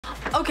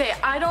Okay,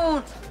 I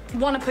don't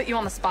want to put you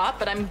on the spot,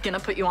 but I'm gonna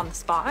put you on the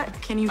spot.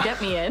 Can you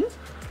get me in?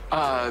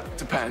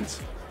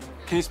 Depends.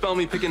 Can you spell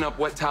me picking up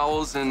wet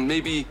towels and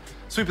maybe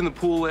sweeping the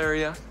pool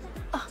area?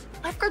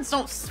 Lifeguards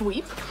don't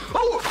sweep.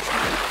 Oh!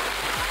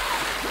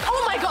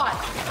 Oh my God!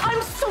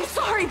 I'm so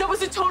sorry. That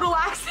was a total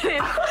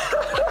accident.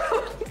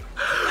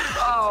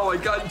 Oh my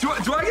God! Do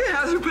I get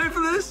hazard pay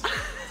for this?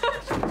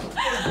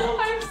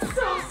 I'm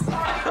so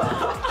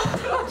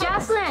sorry.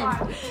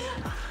 Jocelyn.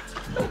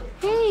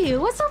 Hey,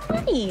 what's so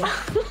funny?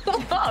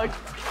 Oh,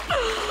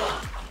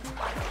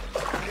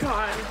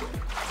 God.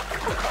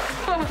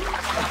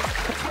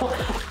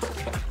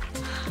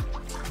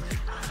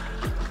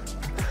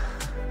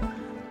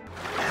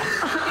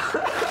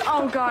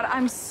 Oh God,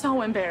 I'm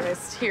so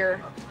embarrassed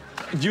here.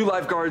 You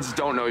lifeguards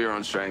don't know your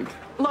own strength.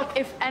 Look,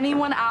 if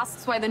anyone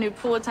asks why the new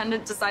pool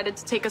attendant decided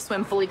to take a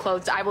swim fully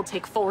clothed, I will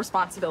take full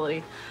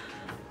responsibility.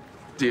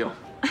 Deal.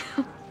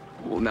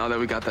 Well, now that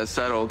we got that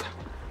settled,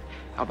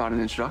 how about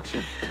an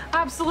introduction?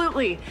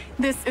 Absolutely.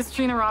 This is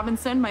Trina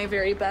Robinson, my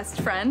very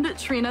best friend.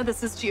 Trina,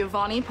 this is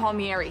Giovanni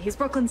Palmieri. He's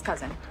Brooklyn's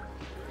cousin.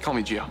 Call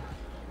me Gio.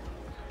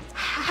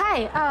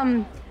 Hi,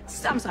 I'm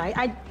sorry.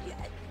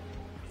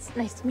 It's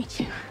nice to meet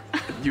you.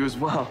 You as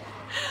well.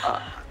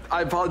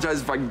 I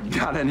apologize if I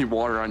got any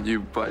water on you,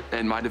 but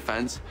in my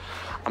defense,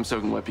 I'm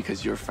soaking wet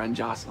because you're friend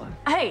Jocelyn.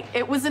 Hey,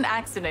 it was an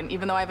accident,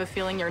 even though I have a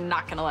feeling you're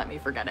not gonna let me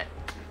forget it.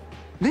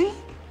 Me?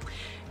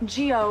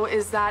 Gio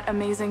is that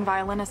amazing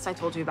violinist I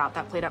told you about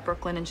that played at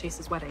Brooklyn and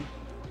Chase's wedding.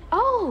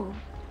 Oh,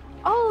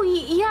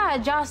 yeah,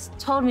 Joss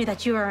told me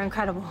that you were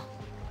incredible.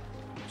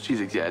 She's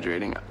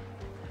exaggerating.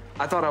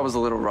 I thought I was a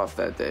little rough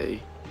that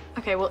day.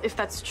 Okay, well, if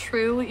that's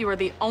true, you were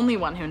the only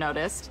one who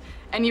noticed.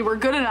 And you were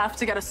good enough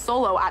to get a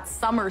solo at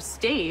Summer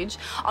Stage,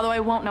 although I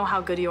won't know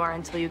how good you are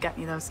until you get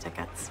me those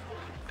tickets.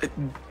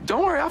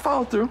 Don't worry, I'll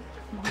follow through.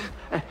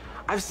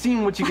 I've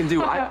seen what you can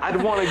do. I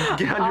don't want to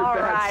get on your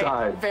bad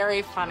side.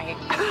 Very funny.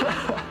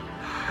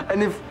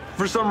 And if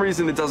for some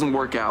reason it doesn't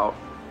work out,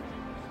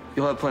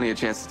 you'll have plenty of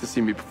chances to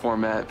see me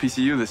perform at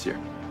PCU this year.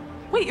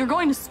 Wait, you're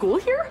going to school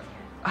here?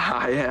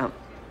 I am.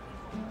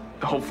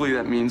 Hopefully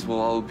that means we'll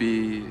all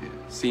be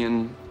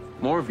seeing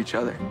more of each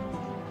other.